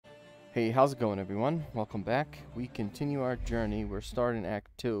Hey, how's it going, everyone? Welcome back. We continue our journey. We're starting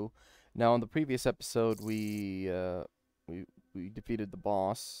Act 2. Now, in the previous episode, we defeated the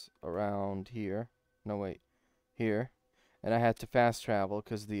boss around here. No, wait, here. And I had to fast travel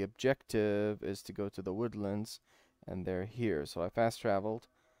because the objective is to go to the woodlands, and they're here. So I fast traveled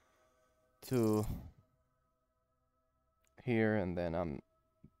to here, and then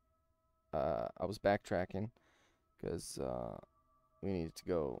I was backtracking because we needed to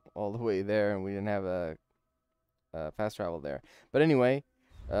go all the way there, and we didn't have a fast travel there. But anyway,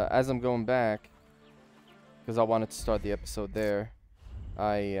 as I'm going back, because I wanted to start the episode there,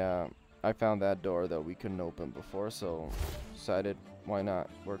 I found that door that we couldn't open before, so decided why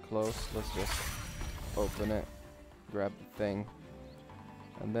not? We're close. Let's just open it, grab the thing,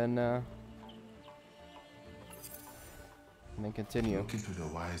 and then continue. Look into the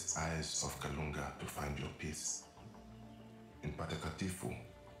wise eyes of Kalunga to find your peace. In Patakatifu,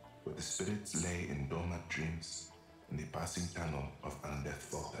 where the spirits lay in dormant dreams in the passing tunnel of undeath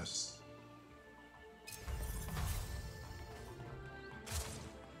falters.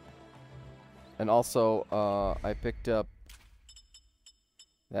 And also, I picked up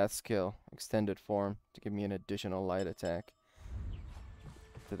that skill, extended form, to give me an additional light attack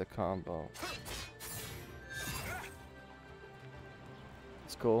to the combo.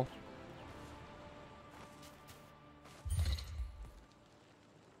 It's cool.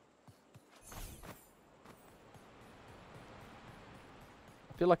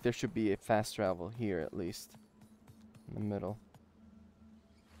 I feel like there should be a fast travel here, at least. In the middle.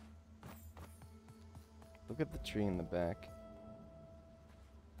 Look at the tree in the back.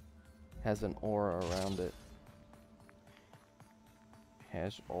 Has an aura around it.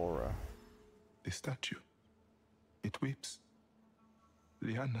 Has aura. The statue. It weeps.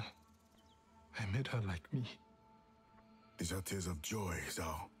 Liana, I made her like me. These are tears of joy,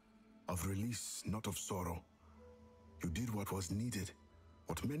 Zhao. Of release, not of sorrow. You did what was needed,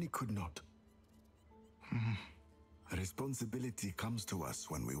 what many could not. Responsibility comes to us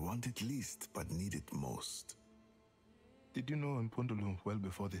when we want it least, but need it most. Did you know Mpundulu well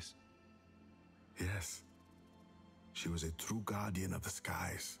before this? Yes. She was a true guardian of the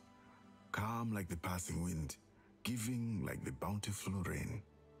skies. Calm like the passing wind, giving like the bountiful rain.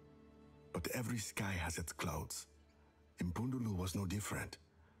 But every sky has its clouds. Mpundulu was no different.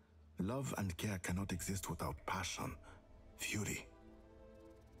 Love and care cannot exist without passion, fury.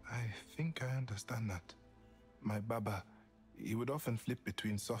 I think I understand that. My Baba, he would often flip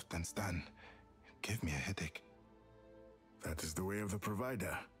between soft and stern. It gave me a headache. That is the way of the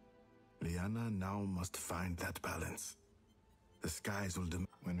provider. Liana now must find that balance. The skies will demand.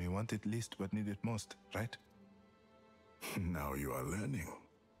 When we want it least but need it most, right? Now you are learning.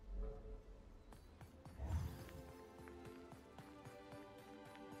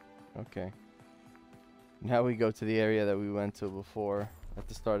 Okay. Now we go to the area that we went to before at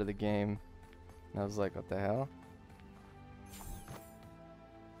the start of the game. And I was like, what the hell?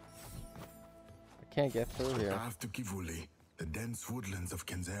 I can't get through here. Path to Kivuli, the dense woodlands of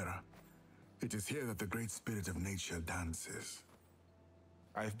Kenzera. It is here that the great spirit of nature dances.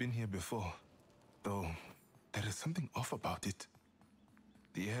 I've been here before, though there is something off about it.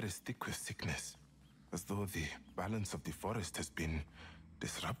 The air is thick with sickness, as though the balance of the forest has been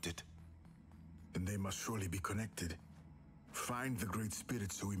disrupted. Then they must surely be connected. Find the great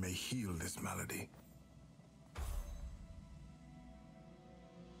spirit so we may heal this malady.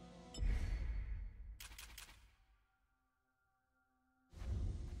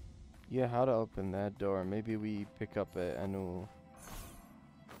 Yeah, how to open that door? Maybe we pick up a new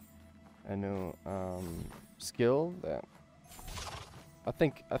skill that I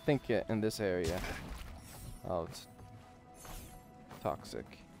think in this area. Oh, it's toxic.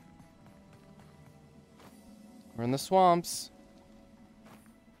 We're in the swamps.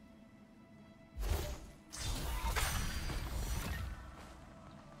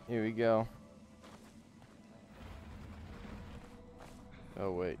 Here we go.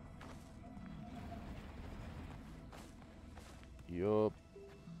 Oh wait. Yup.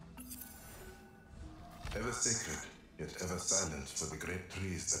 Ever sacred, yet ever silent for the great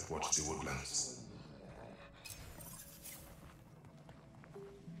trees that watch the woodlands.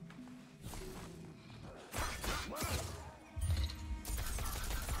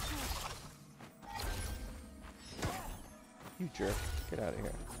 You jerk. Get out of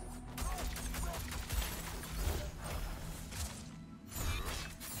here.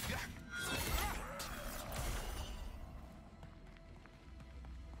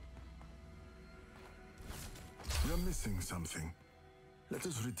 You're missing something. Let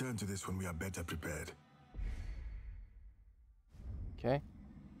us return to this when we are better prepared. Okay.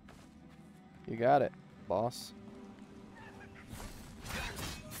 You got it, boss.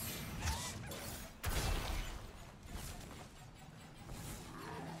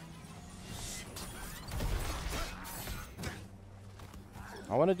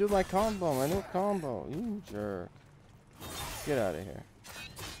 I want to do my combo, my new combo. You jerk. Get out of here.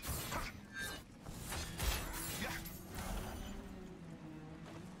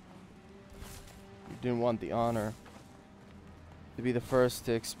 You didn't want the honor to be the first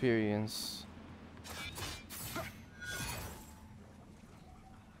to experience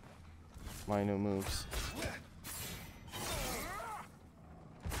my new moves.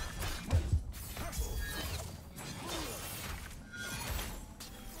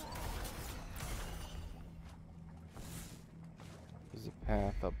 There's a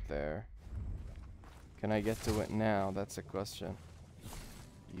path up there. Can I get to it now? That's a question.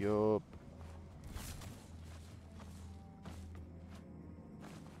 Yup.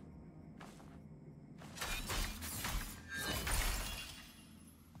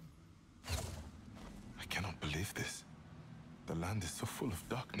 I cannot believe this. The land is so full of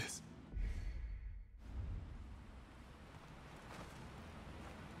darkness.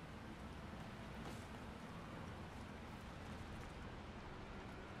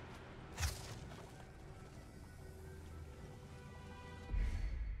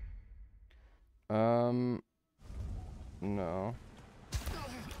 No.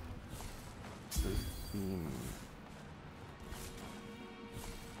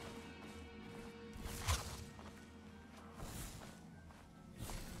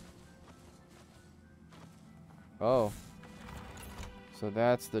 Oh. So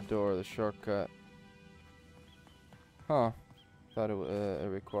that's the door, the shortcut. Huh. Thought it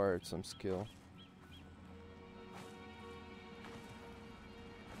required some skill.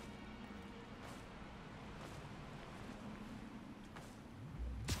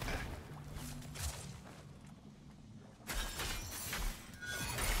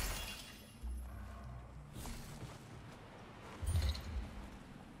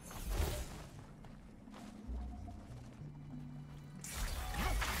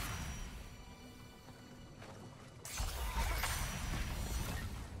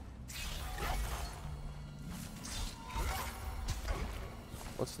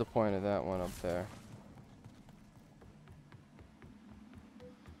 What's the point of that one up there?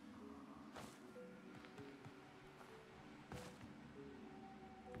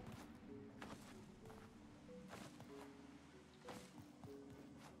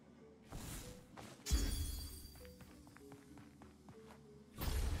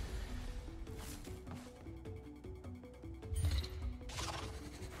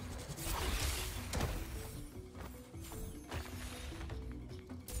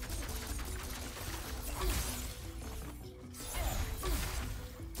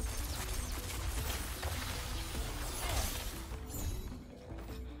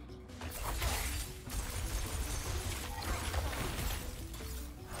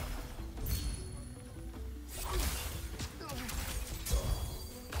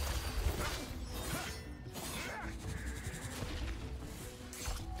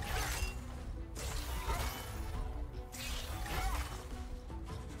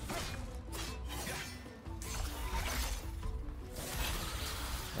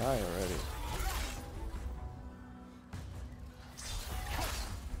 Die already.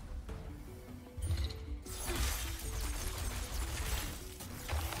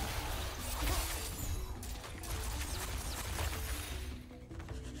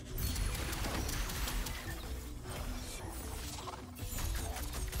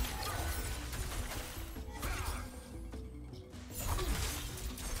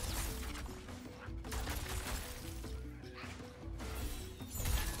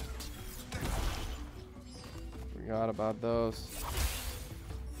 Forgot about those.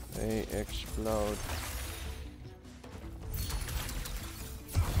 They explode.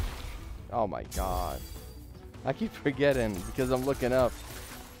 Oh my god. I keep forgetting because I'm looking up.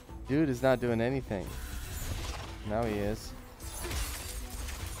 Dude is not doing anything. Now he is.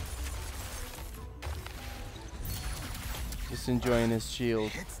 Just enjoying his shield.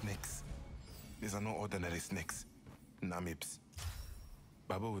 Hate snakes. These are no ordinary snakes. Namibs.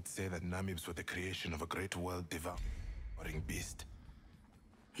 Baba would say that Namibs were the creation of a great world devouring beast.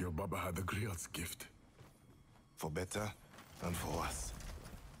 Your Baba had the griot's gift. For better and for worse.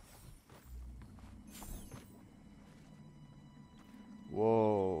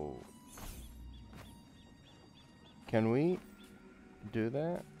 Whoa. Can we do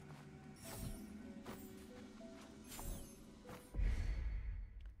that?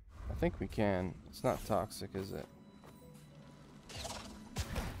 I think we can. It's not toxic, is it?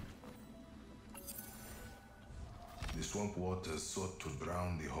 the swamp waters sought to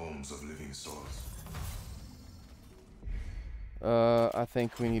drown the homes of living souls. I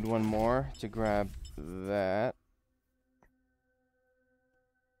think we need one more to grab that.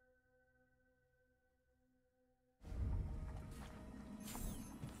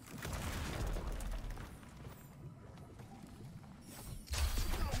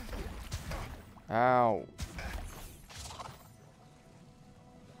 Ow.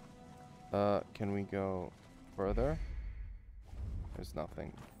 Can we go further? There's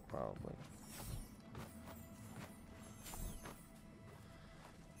nothing, probably.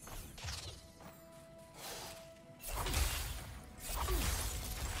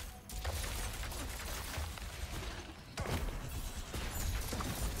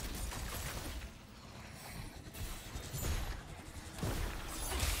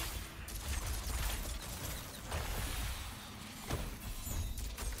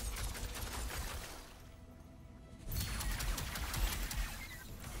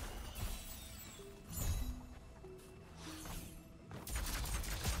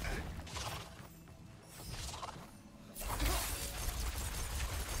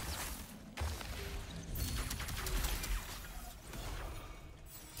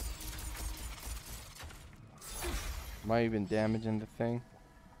 Am I even damaging the thing?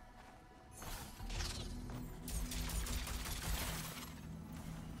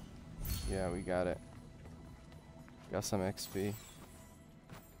 Yeah, we got it. Got some XP.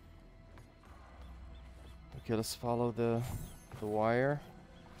 Okay, let's follow the wire.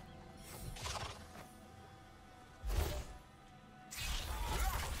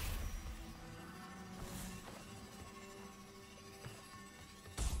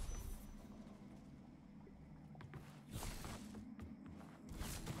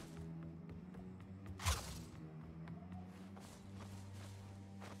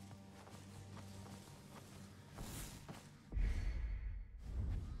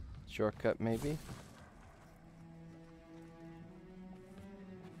 Shortcut, maybe?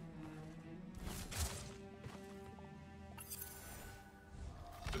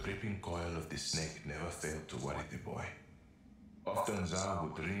 The creeping coil of the snake never failed to worry the boy. Often Zah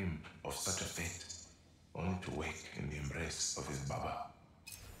would dream of such a fate, only to wake in the embrace of his Baba.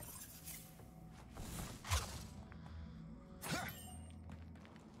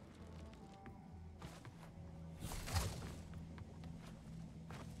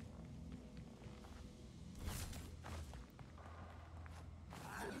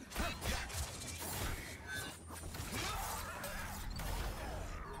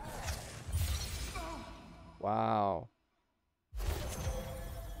 Wow.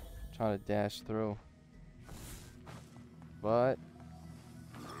 Trying to dash through. But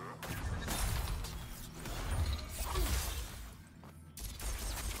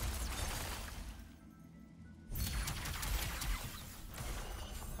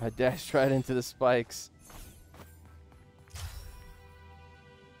I dashed right into the spikes.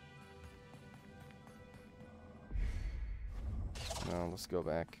 No, let's go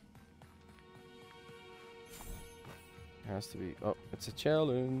back. Has to be. Oh, it's a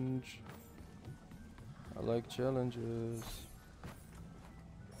challenge. I like challenges.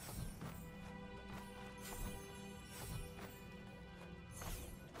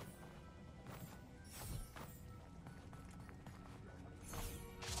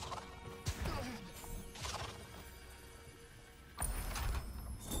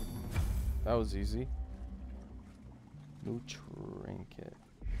 That was easy. New trinket.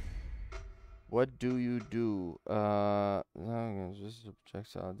 What do you do? No, just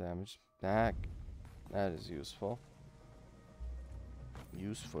projectile damage. That is useful.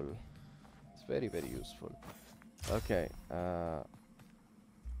 Useful. It's very, very useful. Okay.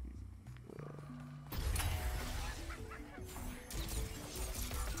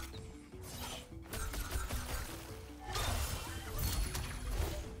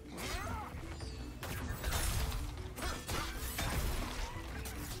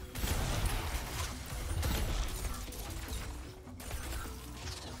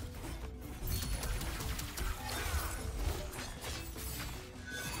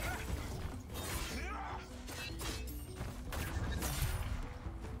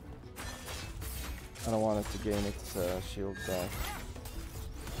 I don't want it to gain its shield back.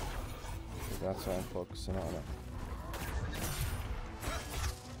 So that's why I'm focusing on it.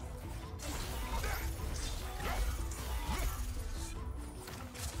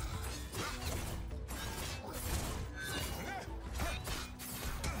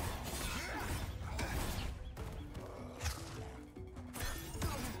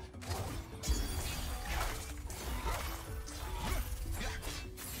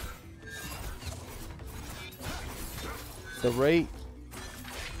 The rate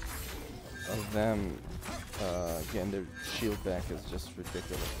of them getting their shield back is just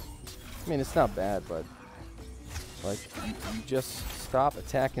ridiculous. I mean, it's not bad, but like you just stop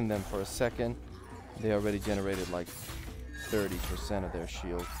attacking them for a second, they already generated like 30% of their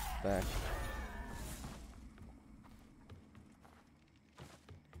shield back.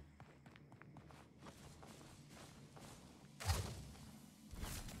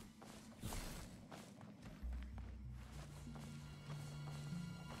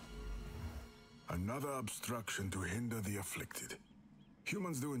 Another obstruction to hinder the afflicted.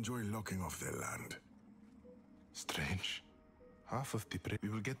 Humans do enjoy locking off their land. Strange. Half of the bridge. We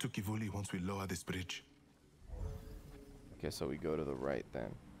will get to Kivuli once we lower this bridge. Okay, so we go to the right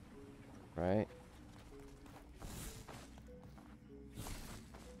then. Right?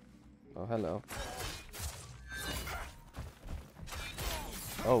 Oh, hello.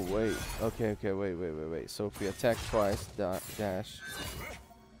 Oh, wait. Okay, wait. So if we attack twice, dash.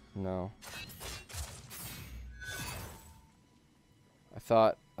 No. I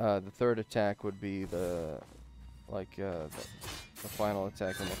thought the third attack would be the final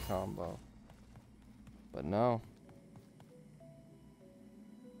attack in the combo. But no.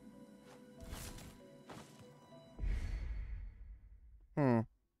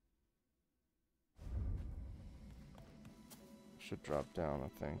 Should drop down, I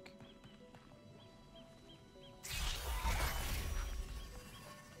think.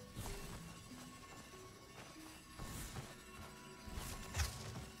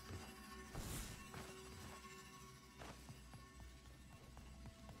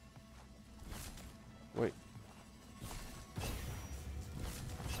 Wait.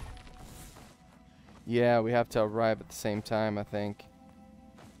 Yeah, we have to arrive at the same time, I think.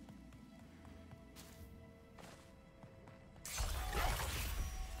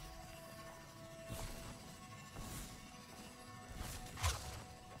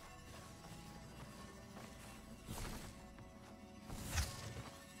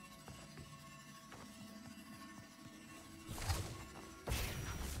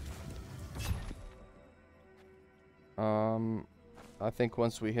 I think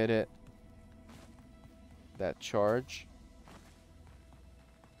once we hit it, that charge,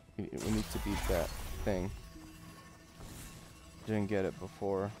 we need to beat that thing. Didn't get it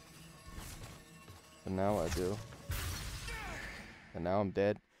before, but now I do. And now I'm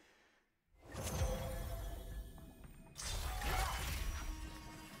dead.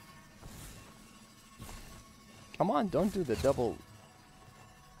 Come on, don't do the double.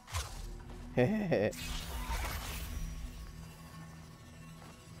 Hehehe.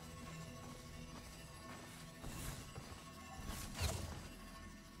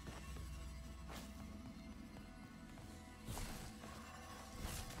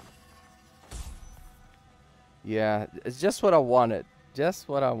 Yeah, it's just what I wanted. Just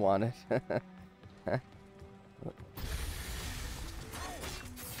what I wanted.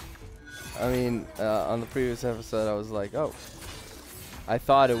 I mean, on the previous episode, I was like, oh. I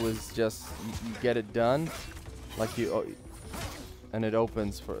thought it was just, you get it done. Like and it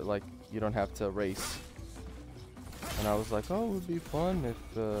opens for, like, you don't have to race. And I was like, oh, it would be fun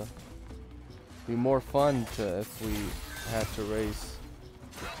if, be more fun if we had to race.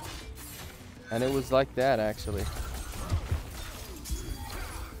 And it was like that, actually.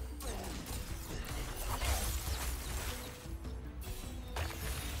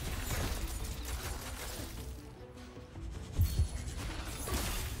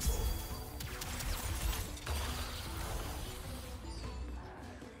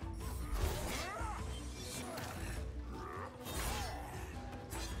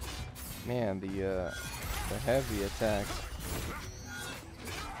 Man, the heavy attack.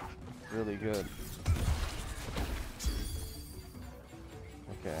 Really good.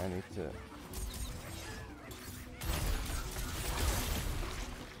 Okay, I need to.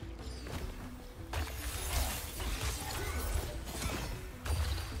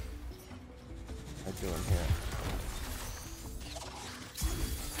 What am I doing here?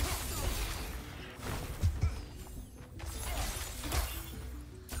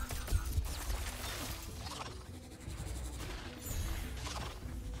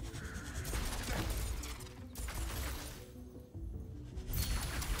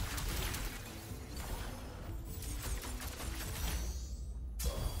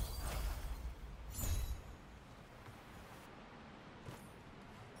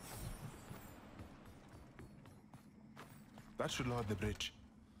 That should lower the bridge.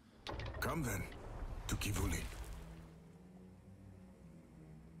 Come then, to Kivuli.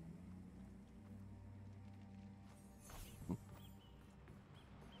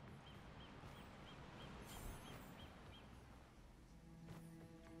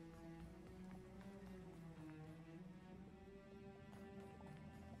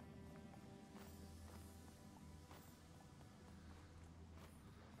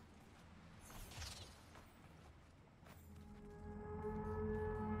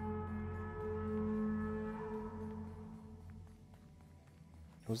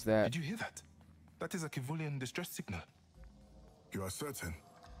 Who's that? Did you hear that? That is a Kivulian distress signal. You are certain?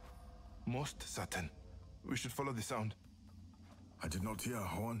 Most certain. We should follow the sound. I did not hear a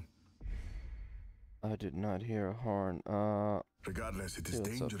horn. I did not hear a horn. Regardless, it is see what's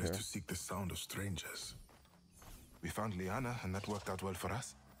up dangerous here. to seek the sound of strangers. We found Liana, and that worked out well for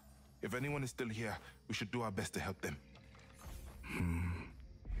us. If anyone is still here, we should do our best to help them.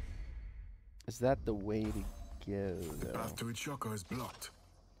 Is that the way to go, The though? path to Ichoko is blocked.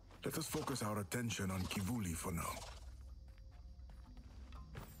 Let us focus our attention on Kivuli for now.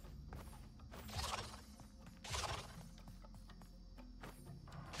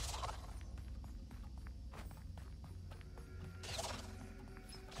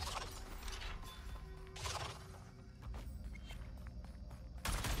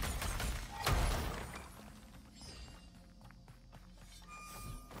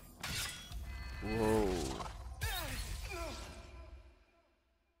 Whoa.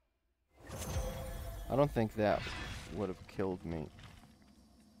 I don't think that would have killed me.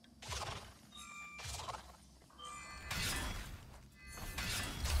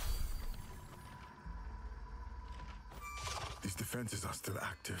 These defenses are still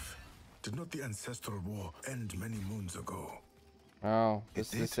active. Did not the ancestral war end many moons ago? Oh, It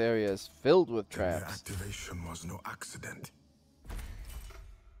this did. area is filled with Then their traps. activation was no accident.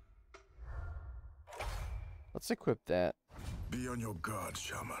 Let's equip that. Be on your guard,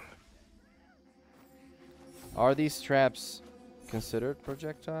 shaman. Are these traps considered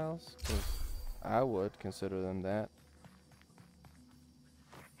projectiles? 'Cause I would consider them that.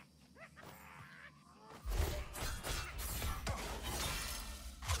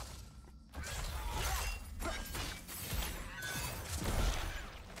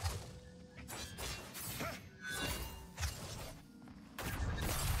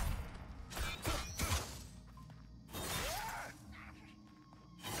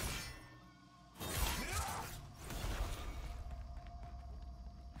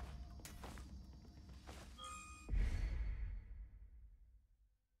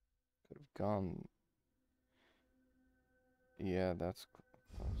 Could have gone. Yeah, that's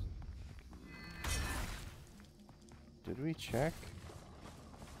close. Did we check?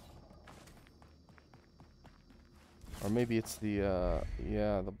 Or maybe it's the,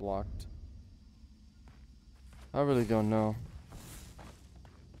 yeah, the blocked. I really don't know.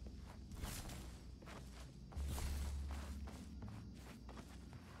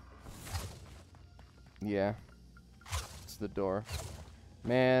 Yeah. It's the door.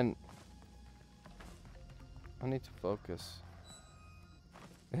 Man. I need to focus.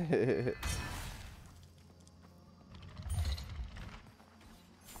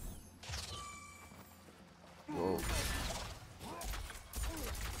 Whoa.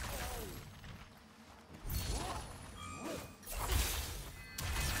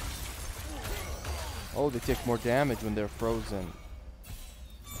 Oh, they take more damage when they're frozen.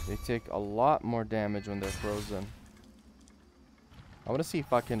 They take a lot more damage when they're frozen. I want to see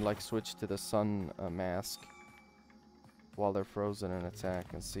if I can like switch to the sun mask while they're frozen and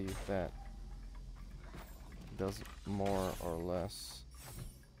attack and see if that does more or less.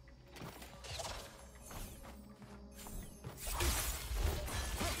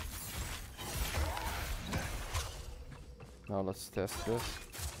 Now let's test this.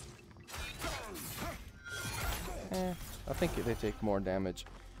 I think they take more damage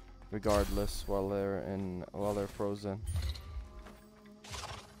regardless while they're frozen.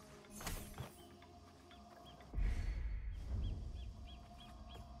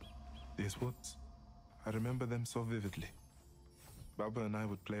 These woods, I remember them so vividly. Baba and I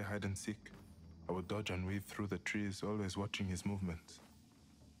would play hide and seek. I would dodge and weave through the trees, always watching his movements.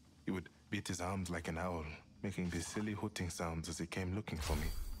 He would beat his arms like an owl, making these silly hooting sounds as he came looking for me.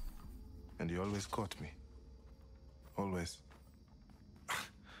 And he always caught me. Always.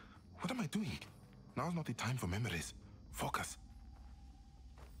 What am I doing? Now's not the time for memories. Focus.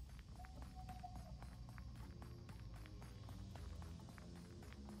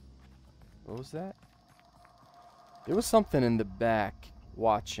 What was that? There was something in the back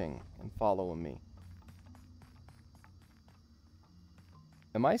watching and following me.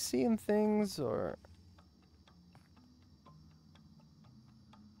 Am I seeing things or?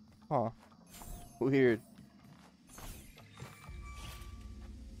 Huh. Weird.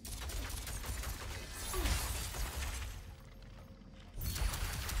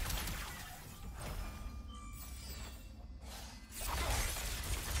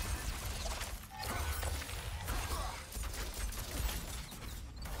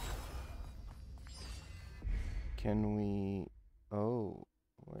 Can we... Oh.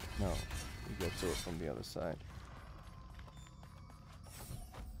 Wait, no. We get to it from the other side.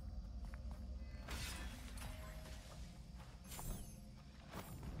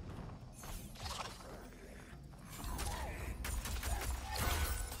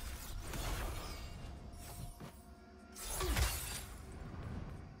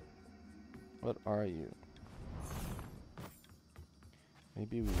 What are you?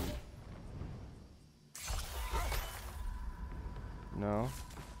 Maybe we... No.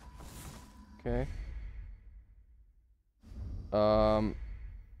 Okay.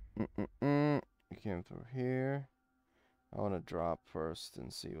 We came through here. I want to drop first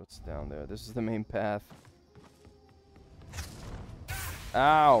and see what's down there. This is the main path.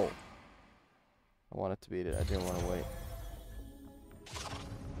 Ow! I wanted to beat it. I didn't want to wait.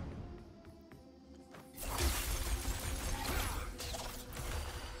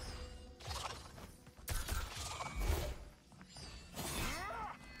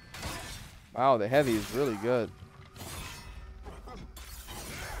 Wow, the heavy is really good.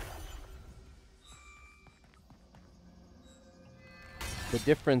 The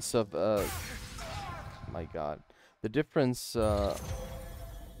difference of, my god. The difference, the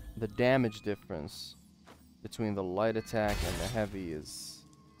damage difference between the light attack and the heavy is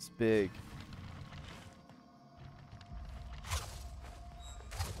big.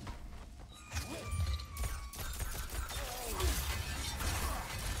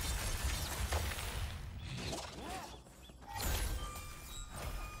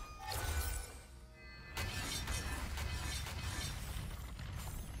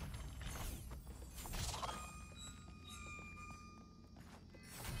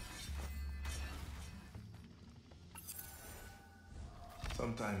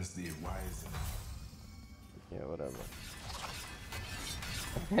 Sometimes the wise. Yeah, whatever.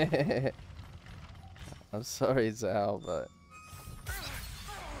 I'm sorry, Zal, but...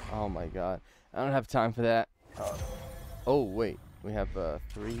 Oh my god. I don't have time for that. Oh, wait. We have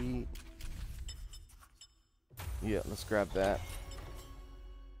 3... Yeah, let's grab that.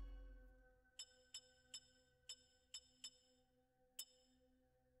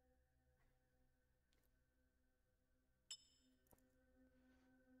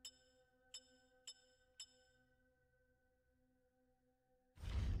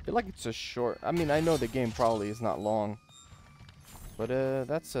 I feel like it's a short... I mean, I know the game probably is not long. But,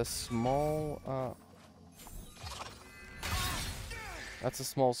 that's a small, that's a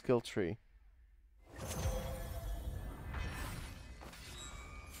small skill tree.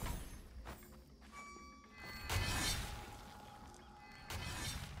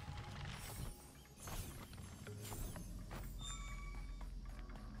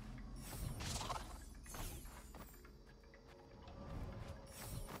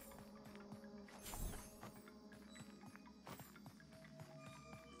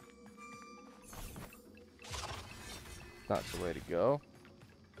 Not the way to go.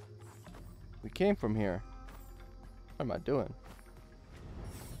 We came from here. What am I doing?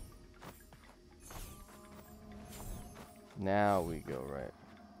 Now we go right.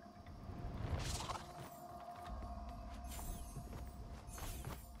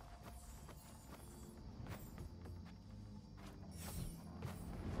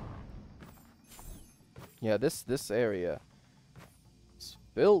 Yeah, this area is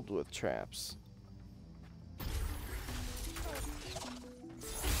filled with traps.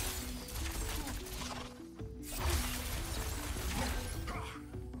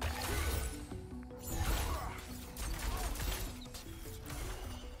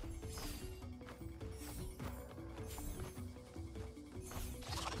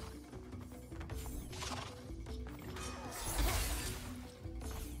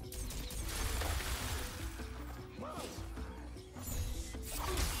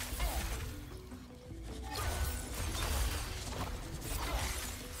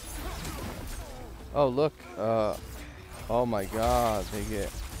 Oh, look. Oh my god, they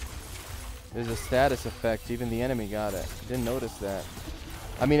get... There's a status effect. Even the enemy got it. Didn't notice that.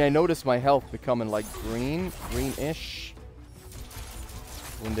 I mean, I noticed my health becoming like greenish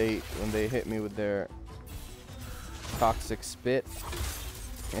when they hit me with their toxic spit.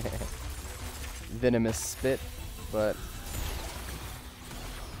 Venomous spit, but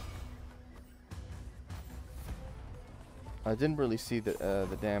I didn't really see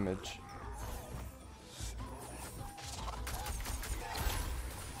the damage.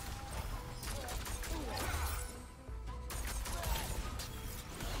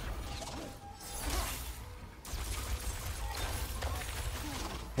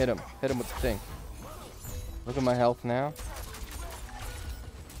 Hit him with the thing. Look at my health now.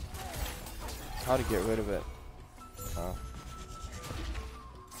 How to get rid of it? Oh.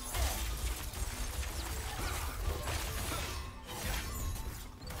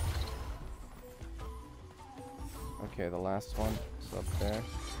 Okay, the last one is up there.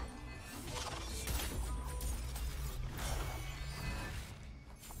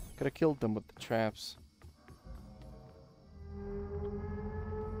 Could have killed them with the traps.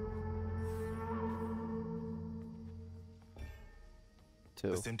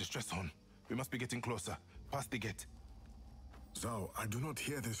 too. The same distress horn. We must be getting closer. Past the gate. Zhao, I do not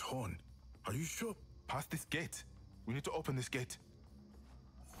hear this horn. Are you sure? Past this gate. We need to open this gate.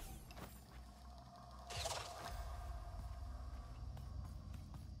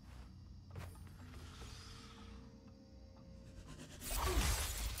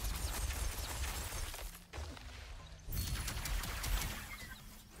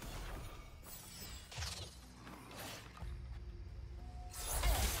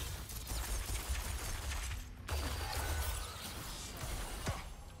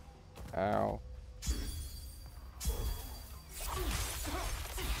 Ow.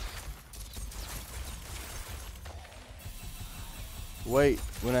 Wait,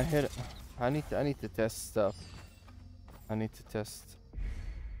 when I hit it, I need to test stuff. I need to test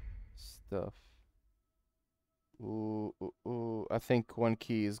stuff. Ooh, ooh, ooh. I think one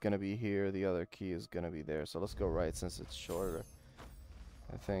key is gonna be here, the other key is gonna be there. So let's go right since it's shorter.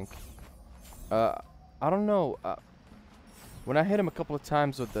 I think. I don't know. When I hit him a couple of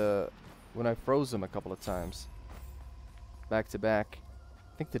times with when I froze him a couple of times, back to back,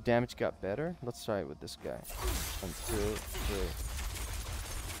 I think the damage got better. Let's try it with this guy. 1, 2,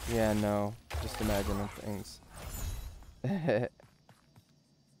 3. Yeah, no, just imagining things.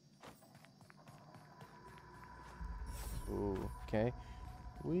 Ooh, okay.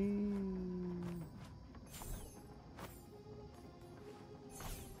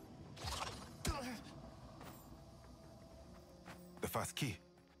 The fast key.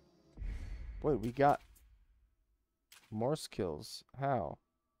 Wait, we got more skills. How?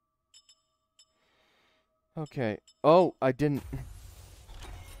 Okay. Oh, I didn't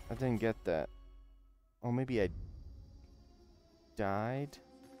get that. Oh, maybe I died.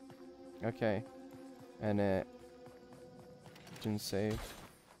 Okay. And it didn't save.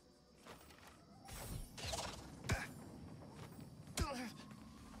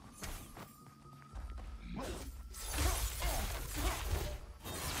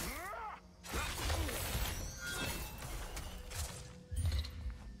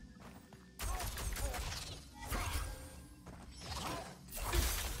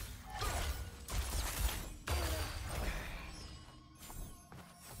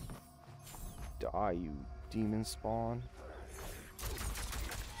 Die, you demon spawn.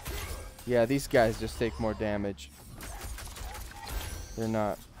 Yeah, these guys just take more damage. They're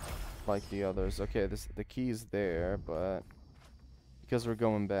not like the others. Okay, the key's there, but because we're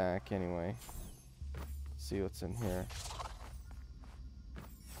going back anyway. See what's in here.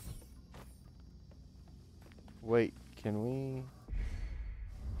 Wait, can we?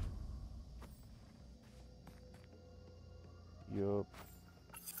 Yup.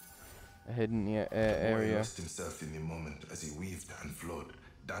 A hidden area. He lost himself in the moment as he weaved and flowed,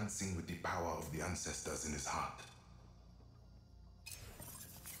 dancing with the power of the ancestors in his heart.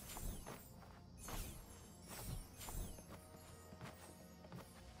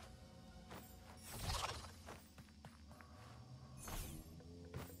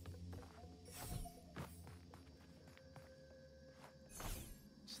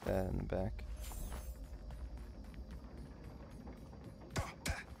 What's that in the back?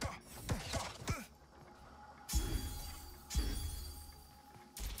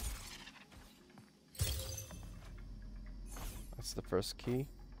 That's the first key.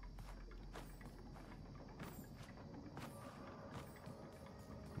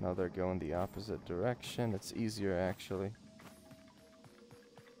 Now they're going the opposite direction. It's easier actually.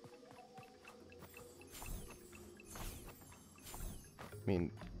 I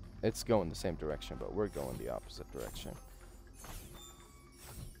mean, it's going the same direction, but we're going the opposite direction.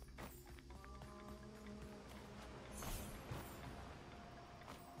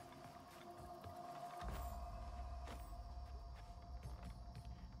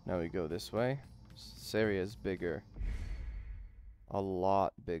 Now we go this way. This area is bigger. A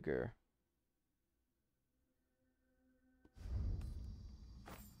lot bigger.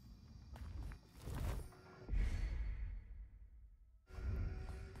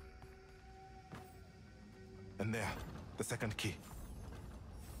 And there, the second key.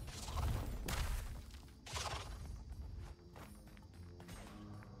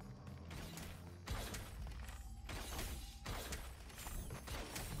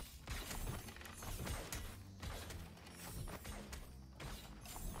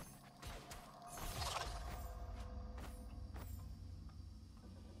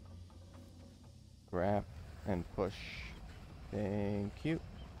 Grab and push. Thank you.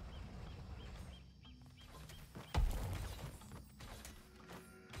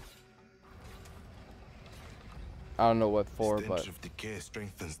 I don't know what for, Stench but of decay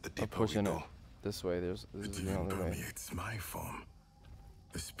strengthens the I'm deeper we pushing it go. this way. This It is the even only way. permeates my form.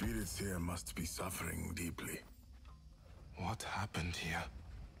 The spirits here must be suffering deeply. What happened here?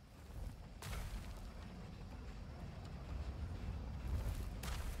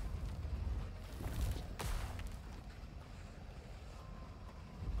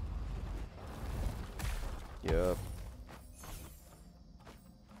 Yup.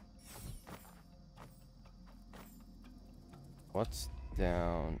 What's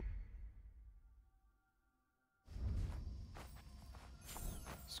down?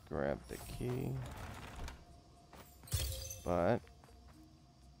 Let's grab the key. But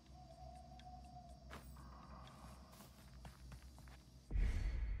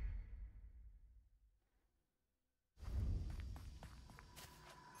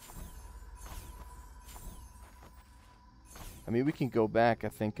I mean, we can go back, I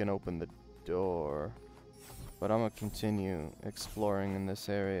think, and open the door. But I'm gonna continue exploring in this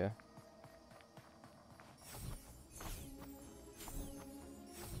area.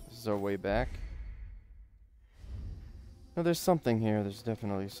 This is our way back. No, there's something here. There's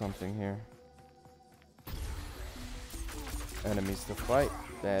definitely something here. Enemies to fight,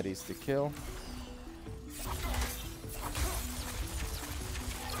 baddies to kill.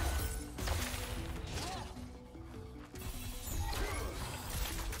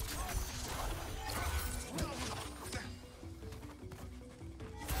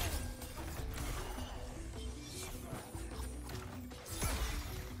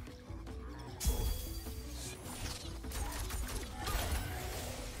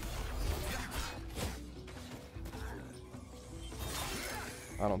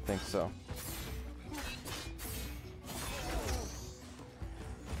 I don't think so.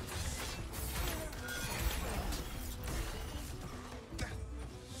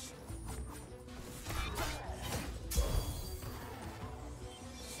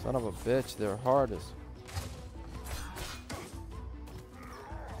 Son of a bitch, they're hard as...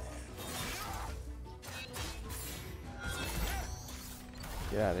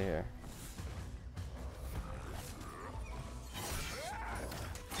 Get out of here.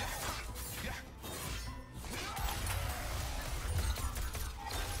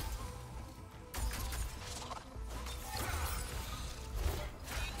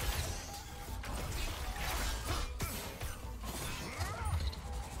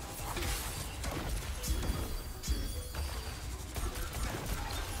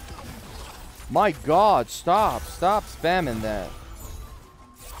 My God, stop spamming that.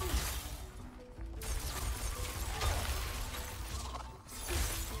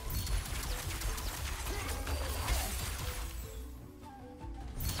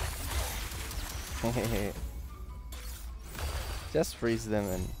 Just freeze them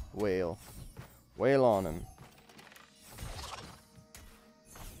and wail. Wail on them.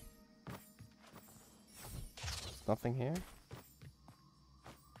 There's nothing here?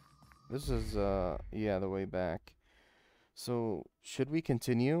 This is, yeah, the way back. So, should we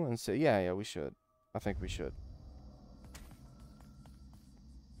continue and say, yeah, we should. I think we should.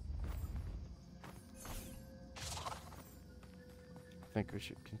 I think we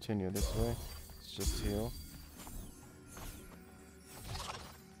should continue this way. Let's just heal.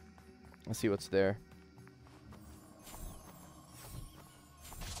 Let's see what's there.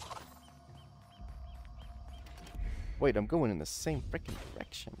 Wait, I'm going in the same freaking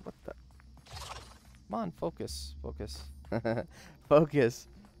direction. What the? Come on, focus. Focus. Focus.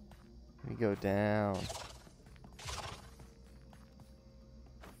 We go down.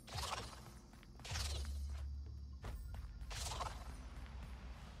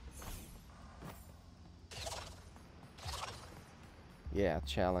 Yeah,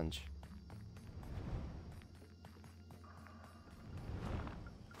 challenge.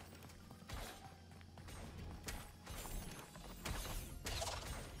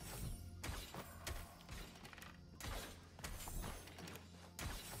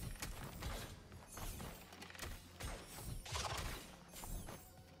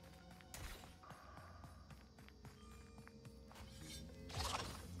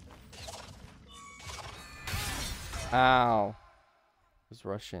 Ow. I was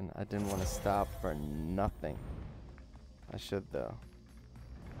rushing. I didn't want to stop for nothing. I should though.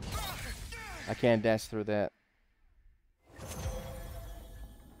 I can't dash through that.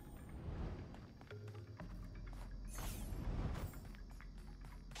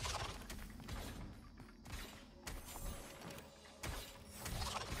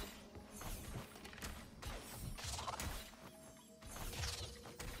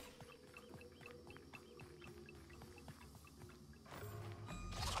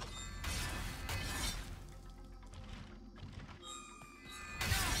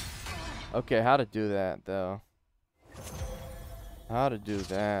 Okay, how to do that though? How to do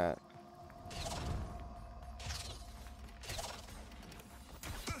that?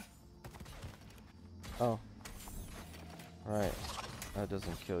 Oh. Right. That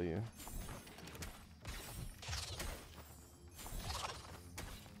doesn't kill you.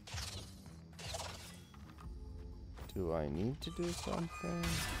 Do I need to do something?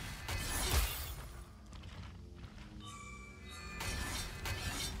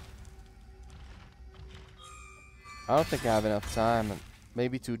 I don't think I have enough time.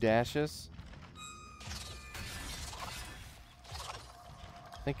 Maybe 2 dashes?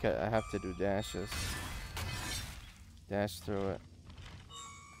 I think I have to do dashes. Dash through it.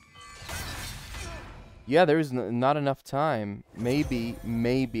 Yeah, there is not enough time. Maybe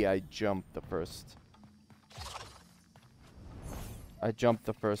I jumped the first. I jumped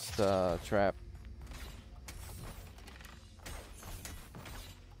the first trap.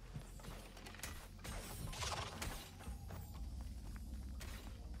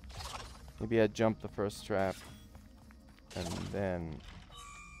 Maybe I jumped the first trap. And then...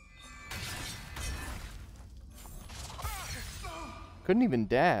 Couldn't even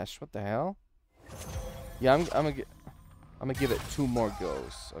dash. What the hell? Yeah, I'm gonna give it 2 more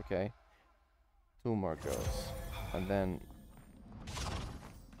goes, okay? 2 more goes. And then...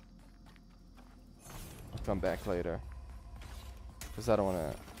 I'll come back later. Because I don't want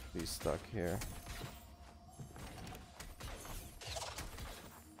to be stuck here.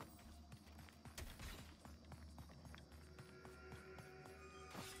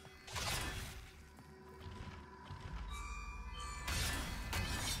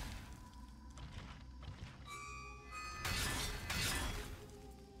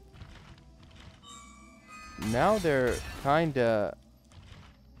 Now they're kinda...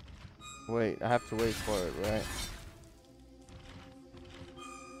 Wait, I have to wait for it, right?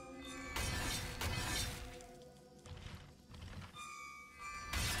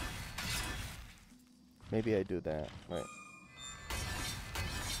 Maybe I do that. Wait.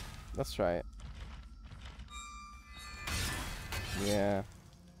 Let's try it. Yeah.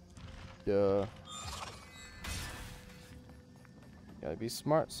 Duh. Gotta be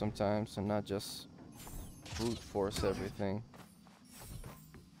smart sometimes and not just brute force everything.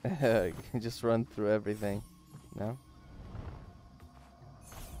 You can just run through everything. No?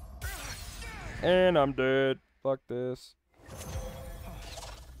 And I'm dead. Fuck this.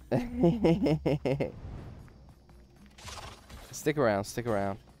 Stick around, stick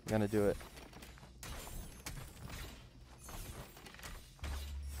around. I'm gonna do it.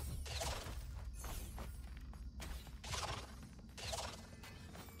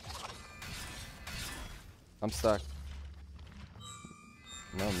 I'm stuck.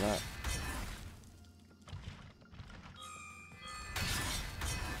 No, I'm not.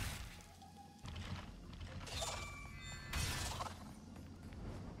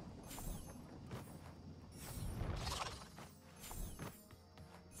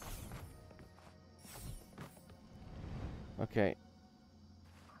 Okay.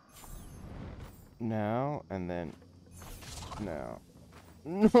 Now, and then... Now.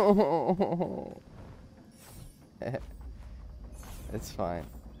 No! It's fine.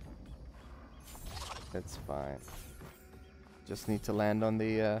 It's fine. Just need to land on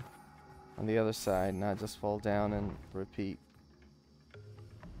the other side, not just fall down and repeat.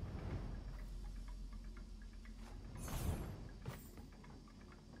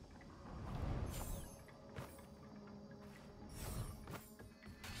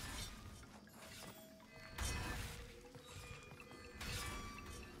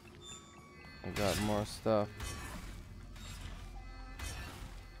 I got more stuff.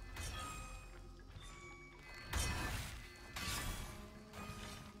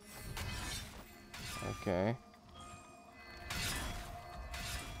 Okay.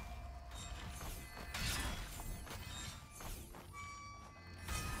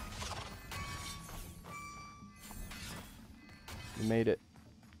 You made it.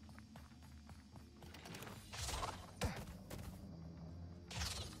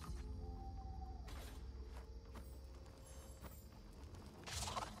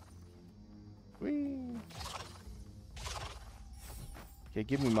 Whee! Okay,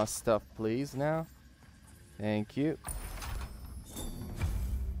 give me my stuff, please, now. Thank you.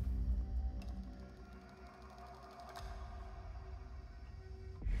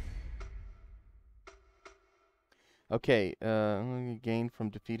 Okay, gain from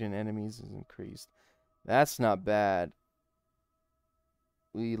defeating enemies is increased. That's not bad.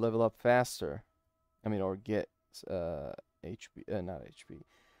 We level up faster. I mean, or get HP, not HP.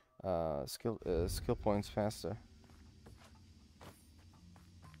 Skill points faster.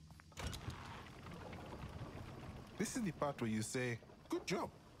 This is the part where you say, good job.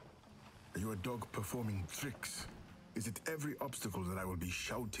 Are you a dog performing tricks? Is it every obstacle that I will be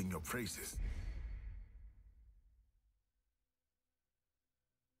shouting your praises?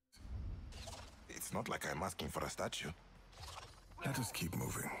 It's not like I'm asking for a statue. Let us keep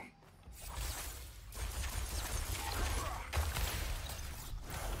moving.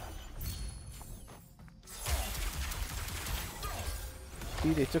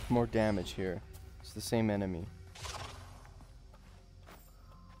 See, they took more damage here. It's the same enemy.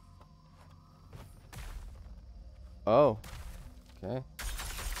 Oh. Okay.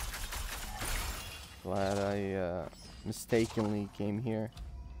 Glad I mistakenly came here.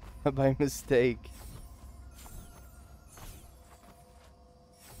 By mistake.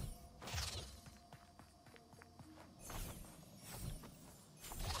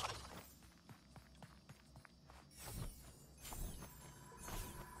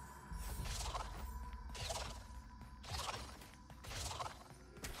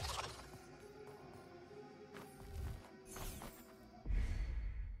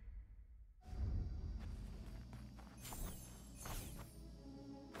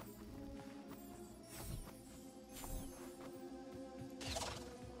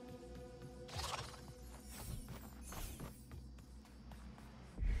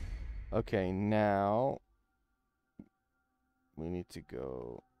 Okay, now we need to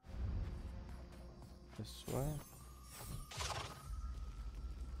go this way.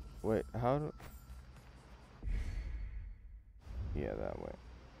 Wait, how do... Yeah, that way.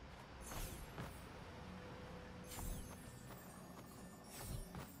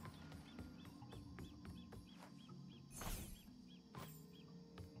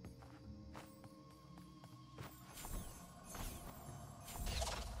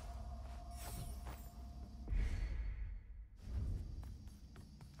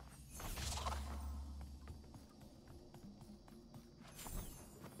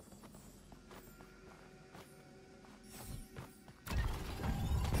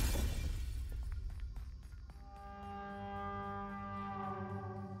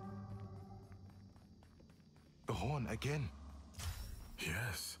 The horn again.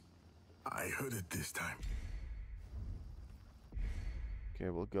 Yes, I heard it this time. Okay,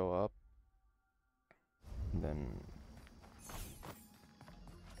 we'll go up. Then...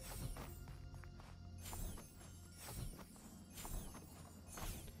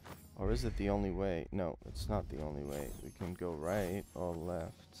 Or is it the only way? No, it's not the only way. We can go right or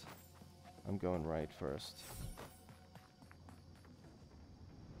left. I'm going right first.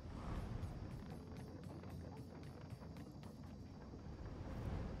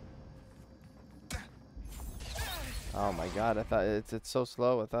 Oh my god, I thought it's so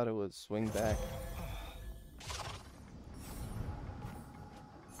slow. I thought it would swing back.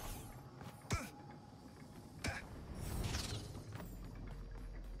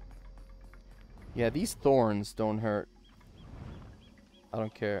 Yeah, these thorns don't hurt. I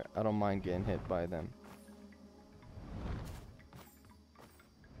don't care. I don't mind getting hit by them.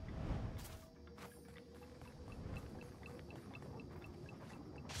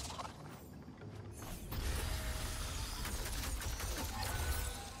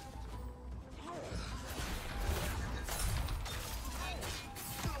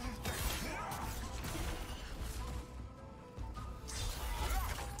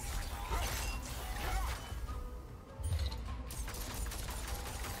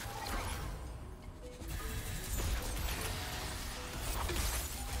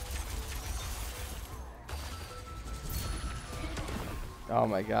 Oh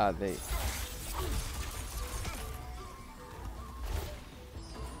my god, they...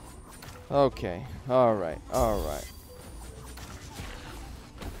 Okay, alright, alright.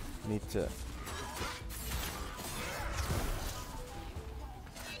 Need to...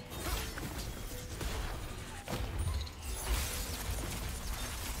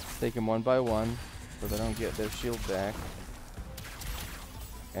 Take them one by one, so they don't get their shield back.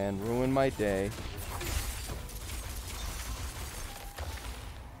 And ruin my day.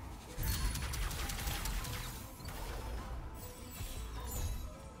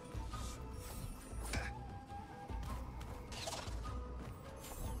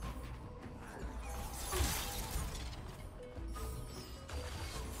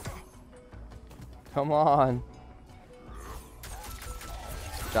 Come on.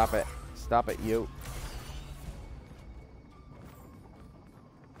 Stop it. Stop it, you.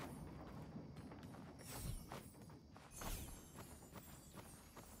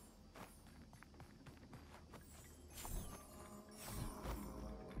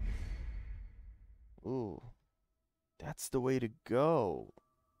 Ooh. That's the way to go.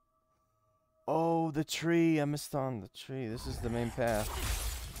 Oh, the tree. I missed on the tree. This is the main path.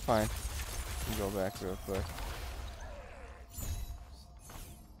 Fine. We can go back real quick.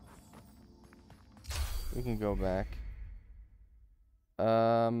 We can go back.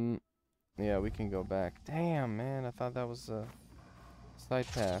 Yeah, we can go back. Damn, man. I thought that was a side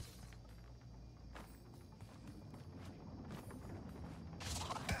path.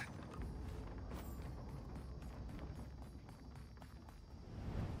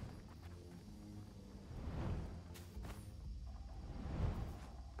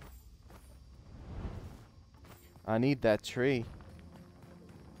 I need that tree.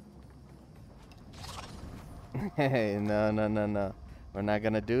 Hey, no, no, no, no. We're not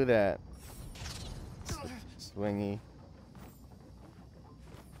gonna do that. Swingy.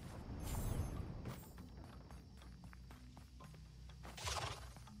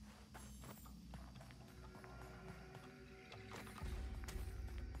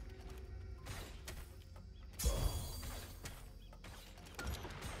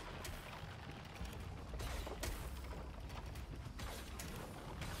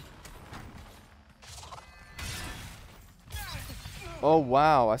 Oh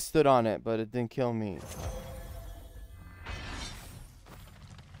wow, I stood on it, but it didn't kill me.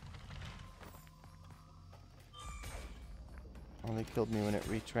 Only killed me when it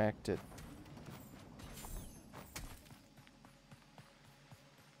retracted.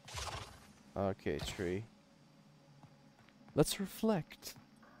 Okay, tree. Let's reflect.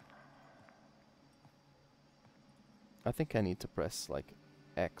 I think I need to press like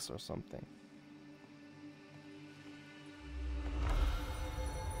X or something.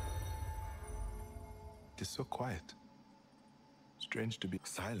 It is so quiet. Strange to be.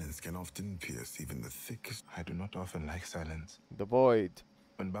 Silence can often pierce even the thickest. I do not often like silence. The void.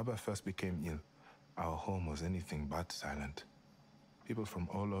 When Baba first became ill, our home was anything but silent. People from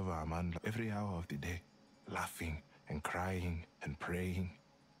all over Amman, every hour of the day, laughing and crying and praying.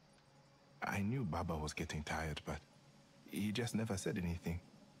 I knew Baba was getting tired, but he just never said anything.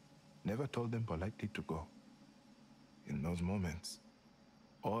 Never told them politely to go. In those moments,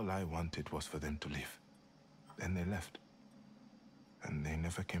 all I wanted was for them to leave. Then they left. And they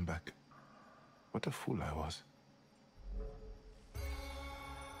never came back. What a fool I was.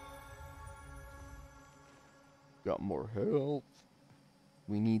 Got more health.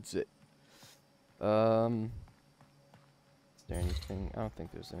 We needs it. Is there anything? I don't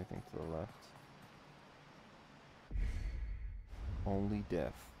think there's anything to the left. Only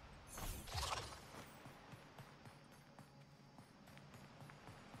death.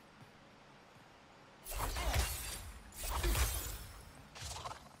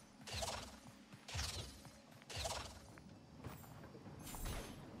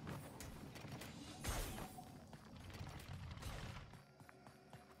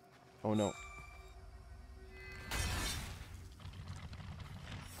 Oh no.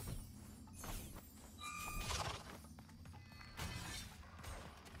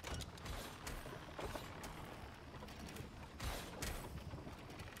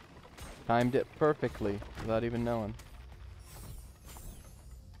 Timed it perfectly without even knowing.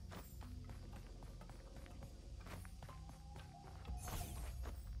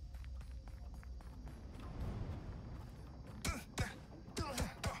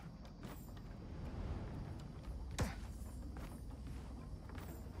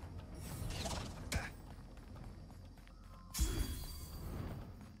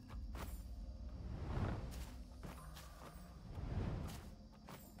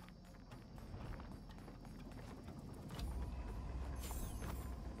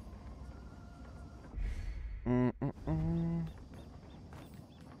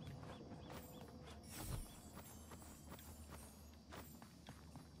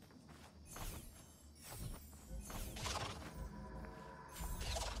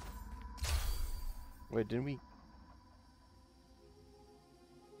 Wait, didn't we?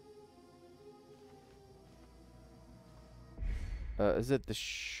 Is it the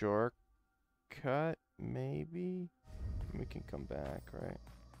shortcut? Maybe? We can come back, right?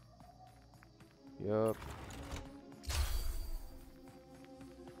 Yup.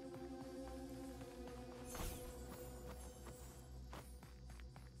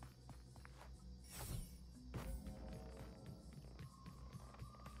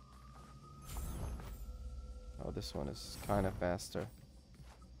 Oh, this one is kind of faster.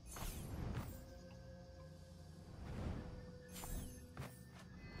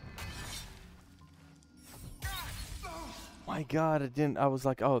 My God, it didn't. I was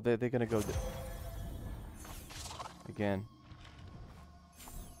like, oh, they're gonna go again.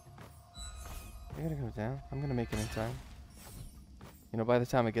 They're gonna go down. I'm gonna make it in time. You know, by the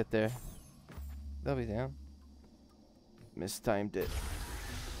time I get there, They'll be down. Mistimed it.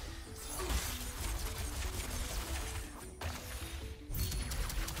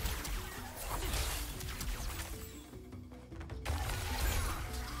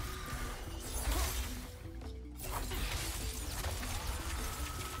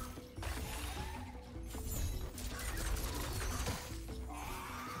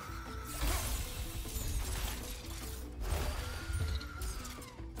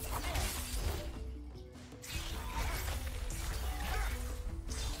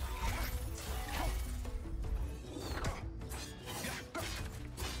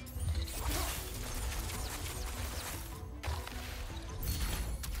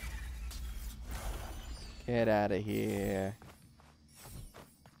 Get out of here.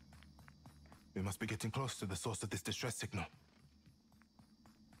 We must be getting close to the source of this distress signal.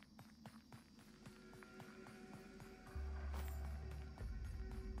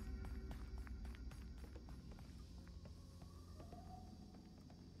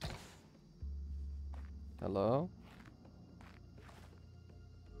 Hello?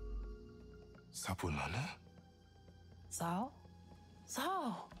 Sabulana? Sao?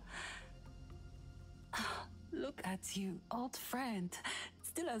 Sao? Look at you, old friend.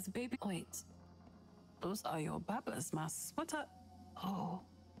 Still as baby. Wait. Those are your babas, mas. What are... Oh.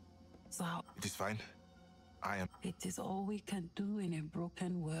 Sao. It is fine. I am... It is all we can do in a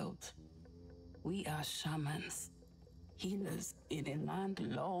broken world. We are shamans. Healers in a land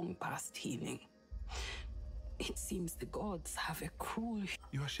long past healing. It seems the gods have a cruel...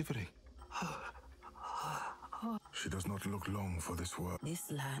 You are shivering. She does not look long for this world.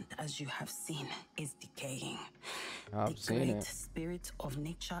 This land, as you have seen, is decaying. I've The seen great it. spirit of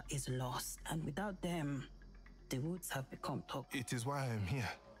nature is lost, and without them, the woods have become toxic. It is why I am here,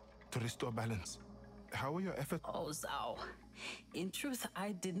 to restore balance. How are your efforts? Oh, Zhao. In truth,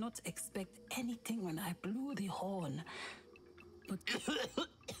 I did not expect anything when I blew the horn. But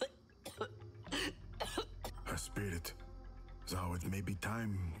Her spirit. Zhao, it may be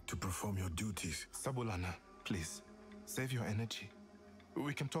time to perform your duties. Sabulana, please, save your energy.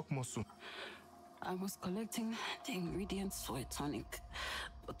 We can talk more soon. I was collecting the ingredients for a tonic,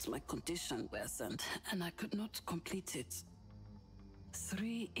 but my condition worsened, and I could not complete it.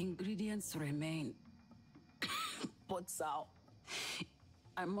 3 ingredients remain. But Zhao,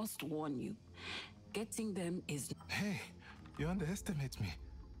 I must warn you, getting them is... Hey, you underestimate me.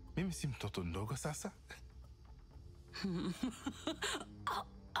 Mimi sim mtoto ndogo sasa.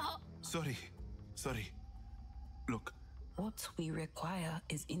 Sorry. Look, What we require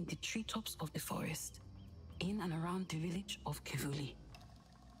is in the treetops of the forest, in and around the village of Kivuli.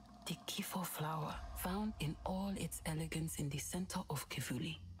 The Kifo flower, found in all its elegance in the center of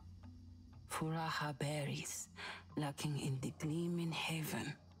Kivuli. Furaha berries, lurking in the gleaming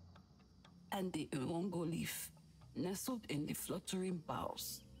heaven. And the Uongo leaf, nestled in the fluttering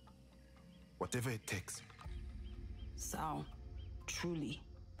boughs. whatever it takes. So, truly,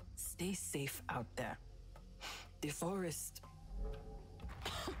 stay safe out there. The forest.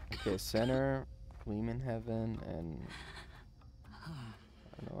 Okay, center, Gleaming Heaven, and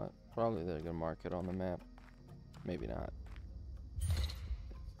you know what? Probably they're gonna mark it on the map. Maybe not.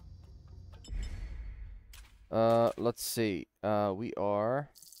 Let's see. We are.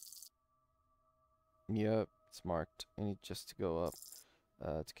 Yep, it's marked. We need just to go up.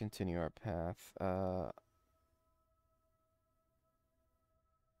 To continue our path.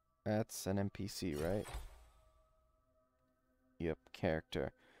 That's an NPC, right? Yep,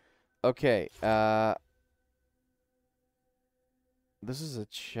 character. Okay, this is a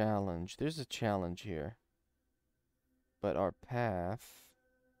challenge. There's a challenge here. But our path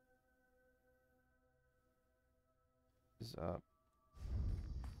is up.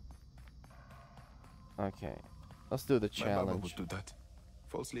 Okay, let's do the My Baba challenge. would do that.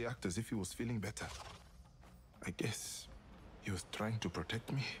 Falsely act as if he was feeling better. I guess he was trying to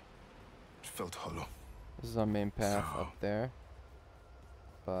protect me. It felt hollow. This is our main path up there.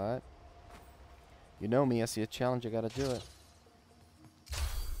 But you know me, I see a challenge, I gotta do it.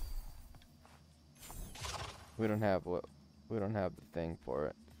 We don't have the thing for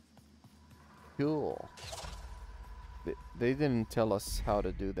it. Cool. They didn't tell us how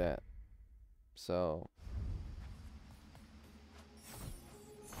to do that. So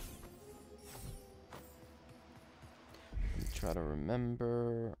let me try to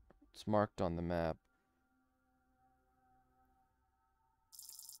remember. It's marked on the map.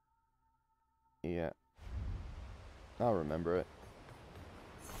 Yeah. I'll remember it.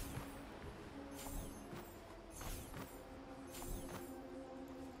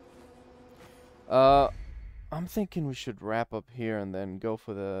 I'm thinking we should wrap up here and then go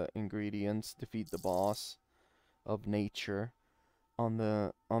for the ingredients, defeat the boss of nature on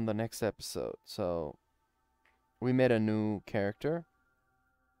the next episode. So we made a new character.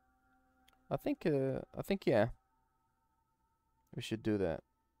 I think yeah, we should do that.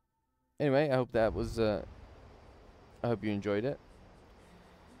 Anyway, I hope that was I hope you enjoyed it.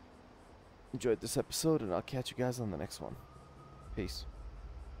 Enjoyed this episode, and I'll catch you guys on the next one. Peace.